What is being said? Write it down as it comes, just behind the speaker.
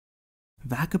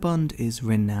Vagabond is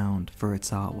renowned for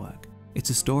its artwork.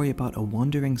 It's a story about a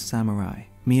wandering samurai,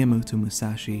 Miyamoto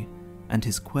Musashi, and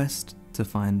his quest to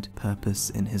find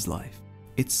purpose in his life.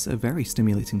 It's a very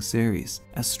stimulating series,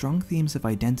 as strong themes of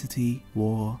identity,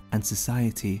 war, and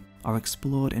society are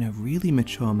explored in a really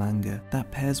mature manga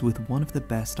that pairs with one of the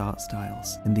best art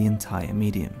styles in the entire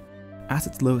medium. At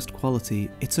its lowest quality,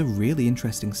 it's a really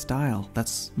interesting style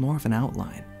that's more of an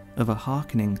outline, of a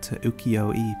hearkening to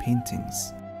ukiyo-e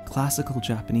paintings, classical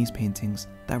Japanese paintings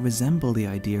that resemble the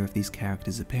idea of these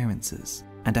characters' appearances.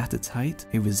 And at its height,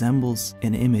 it resembles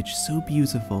an image so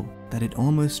beautiful that it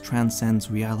almost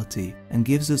transcends reality and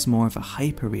gives us more of a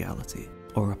hyper-reality,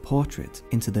 or a portrait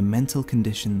into the mental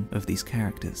condition of these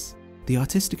characters. The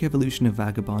artistic evolution of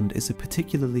Vagabond is a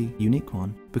particularly unique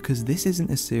one because this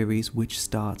isn't a series which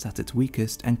starts at its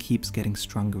weakest and keeps getting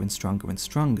stronger and stronger and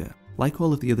stronger. Like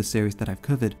all of the other series that I've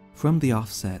covered, from the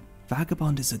offset,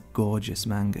 Vagabond is a gorgeous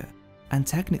manga. And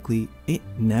technically, it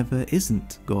never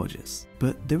isn't gorgeous,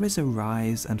 but there is a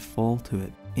rise and fall to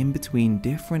it in between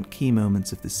different key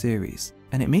moments of the series,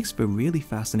 and it makes for really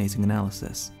fascinating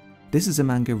analysis. This is a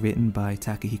manga written by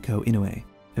Takehiko Inoue,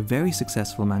 a very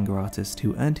successful manga artist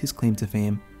who earned his claim to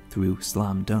fame through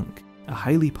Slam Dunk, a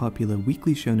highly popular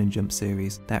weekly Shonen Jump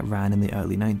series that ran in the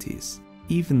early 90s.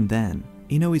 Even then,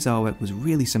 Inoue's artwork was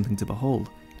really something to behold,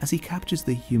 as he captures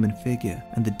the human figure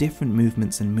and the different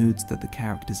movements and moods that the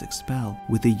characters expel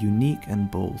with a unique and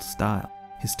bold style.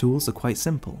 His tools are quite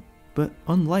simple, but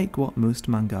unlike what most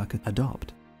mangaka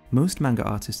adopt, most manga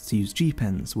artists use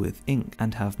G-pens with ink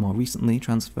and have more recently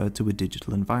transferred to a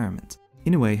digital environment.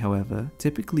 Inoue, however,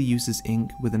 typically uses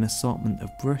ink with an assortment of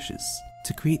brushes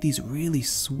to create these really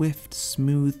swift,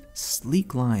 smooth,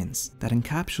 sleek lines that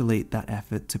encapsulate that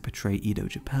effort to portray Edo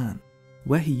Japan.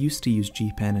 Where he used to use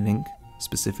G-pen and ink,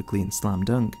 specifically in Slam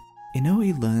Dunk,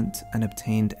 Inoue learnt and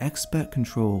obtained expert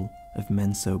control of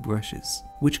Menso brushes,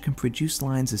 which can produce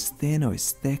lines as thin or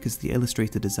as thick as the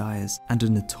illustrator desires and are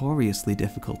notoriously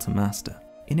difficult to master.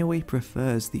 Inoue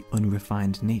prefers the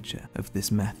unrefined nature of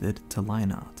this method to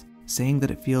line art, saying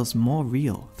that it feels more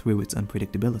real through its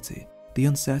unpredictability. The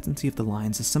uncertainty of the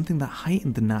lines is something that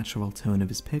heightened the natural tone of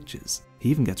his pictures. He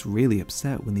even gets really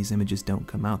upset when these images don't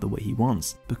come out the way he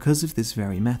wants because of this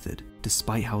very method,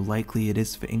 despite how likely it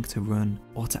is for ink to run,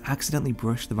 or to accidentally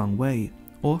brush the wrong way,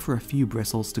 or for a few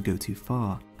bristles to go too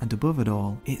far, and above it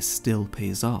all, it still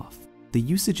pays off. The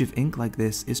usage of ink like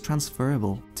this is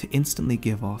transferable to instantly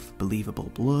give off believable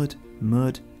blood,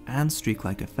 mud, and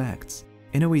streak-like effects.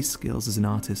 Inoue's skills as an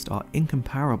artist are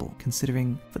incomparable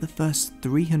considering for the first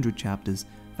 300 chapters,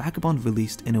 Vagabond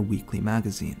released in a weekly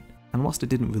magazine. And whilst it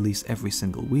didn't release every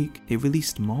single week, it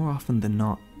released more often than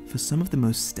not for some of the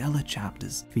most stellar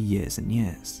chapters for years and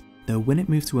years. Though when it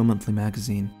moved to a monthly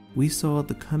magazine, we saw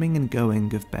the coming and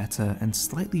going of better and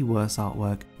slightly worse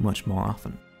artwork much more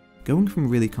often. Going from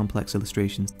really complex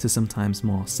illustrations to sometimes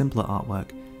more simpler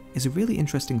artwork is a really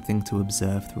interesting thing to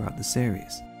observe throughout the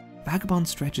series. Vagabond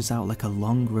stretches out like a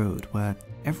long road where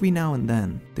every now and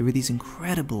then there are these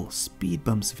incredible speed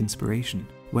bumps of inspiration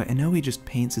where Inoue just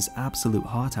paints his absolute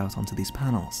heart out onto these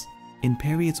panels. In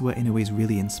periods where Inoue is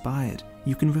really inspired,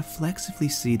 you can reflexively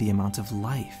see the amount of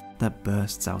life that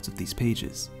bursts out of these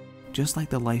pages. Just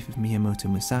like the life of Miyamoto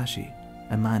Musashi,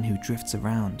 a man who drifts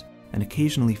around and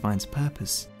occasionally finds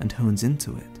purpose and hones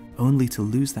into it, only to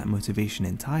lose that motivation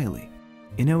entirely.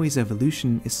 Inoue's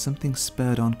evolution is something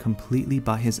spurred on completely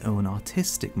by his own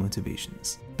artistic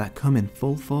motivations that come in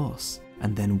full force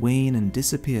and then wane and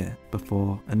disappear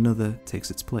before another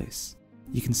takes its place.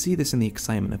 You can see this in the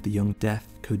excitement of the young deaf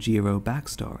Kojiro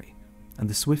backstory and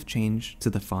the swift change to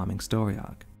the farming story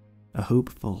arc, a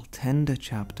hopeful, tender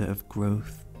chapter of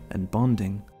growth and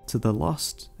bonding to the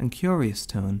lost and curious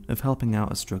tone of helping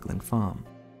out a struggling farm.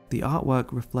 The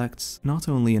artwork reflects not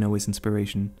only Inoue's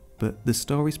inspiration, but the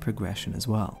story's progression as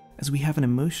well. As we have an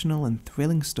emotional and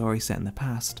thrilling story set in the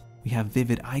past, we have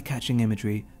vivid eye-catching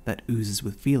imagery that oozes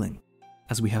with feeling.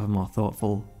 As we have a more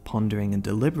thoughtful, pondering and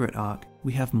deliberate arc,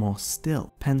 we have more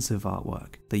still, pensive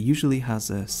artwork that usually has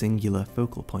a singular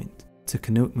focal point to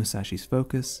connote Musashi's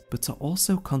focus, but to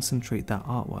also concentrate that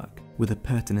artwork with a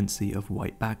pertinency of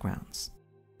white backgrounds.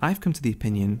 I've come to the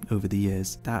opinion over the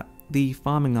years that the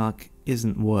farming arc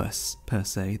isn't worse, per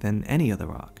se, than any other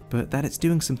arc, but that it's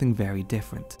doing something very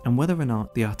different, and whether or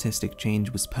not the artistic change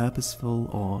was purposeful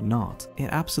or not, it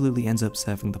absolutely ends up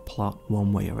serving the plot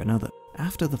one way or another.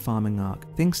 After the farming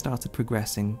arc, things started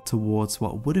progressing towards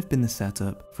what would have been the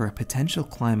setup for a potential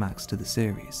climax to the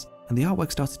series, and the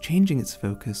artwork started changing its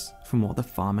focus from what the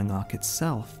farming arc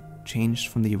itself changed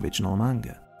from the original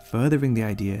manga, furthering the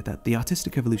idea that the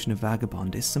artistic evolution of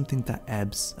Vagabond is something that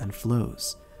ebbs and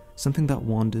flows, something that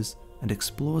wanders and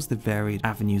explores the varied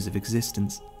avenues of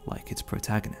existence like its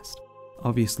protagonist.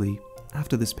 Obviously,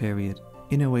 after this period,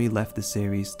 Inoue left the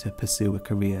series to pursue a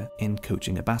career in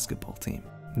coaching a basketball team.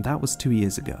 That was 2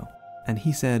 years ago, and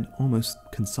he said, almost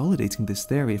consolidating this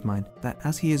theory of mine, that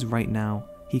as he is right now,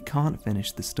 he can't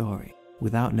finish the story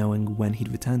without knowing when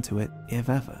he'd return to it, if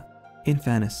ever. In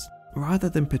fairness, rather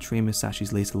than portray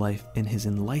Musashi's later life in his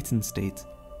enlightened state,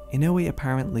 Inoue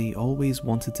apparently always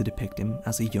wanted to depict him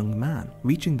as a young man,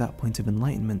 reaching that point of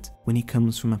enlightenment when he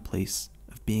comes from a place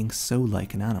of being so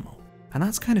like an animal. And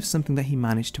that's kind of something that he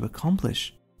managed to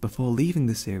accomplish before leaving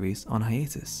the series on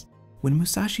hiatus. When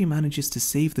Musashi manages to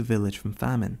save the village from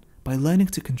famine by learning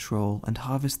to control and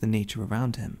harvest the nature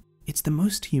around him, it's the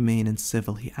most humane and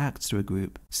civil he acts to a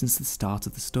group since the start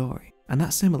of the story. And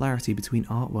that similarity between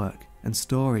artwork and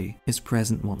story is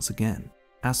present once again,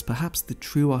 as perhaps the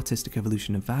true artistic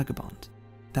evolution of Vagabond,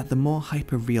 that the more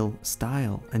hyper-real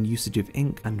style and usage of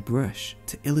ink and brush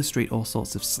to illustrate all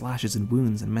sorts of slashes and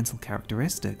wounds and mental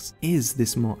characteristics is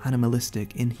this more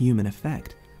animalistic, inhuman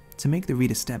effect to make the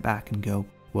reader step back and go,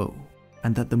 whoa,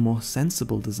 and that the more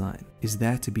sensible design is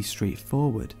there to be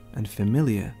straightforward and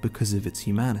familiar because of its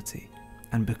humanity,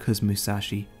 and because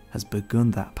Musashi has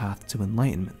begun that path to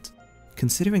enlightenment.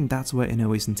 Considering that's where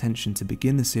Inoue's intention to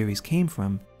begin the series came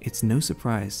from, it's no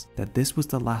surprise that this was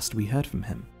the last we heard from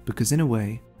him, because in a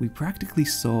way, we practically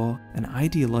saw an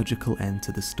ideological end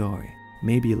to the story.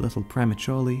 Maybe a little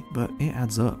prematurely, but it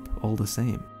adds up all the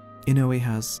same. Inoue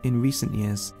has, in recent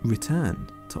years,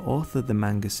 returned to author the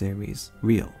manga series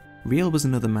Real. Real was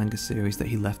another manga series that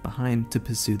he left behind to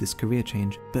pursue this career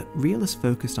change, but Real is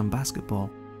focused on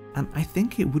basketball, and I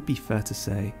think it would be fair to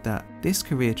say that this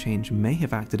career change may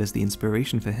have acted as the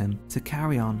inspiration for him to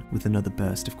carry on with another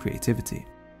burst of creativity.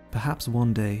 Perhaps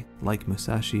one day, like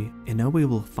Musashi, Inoue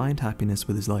will find happiness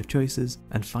with his life choices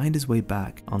and find his way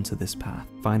back onto this path,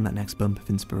 find that next bump of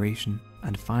inspiration,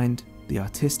 and find the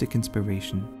artistic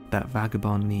inspiration that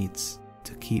Vagabond needs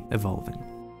to keep evolving.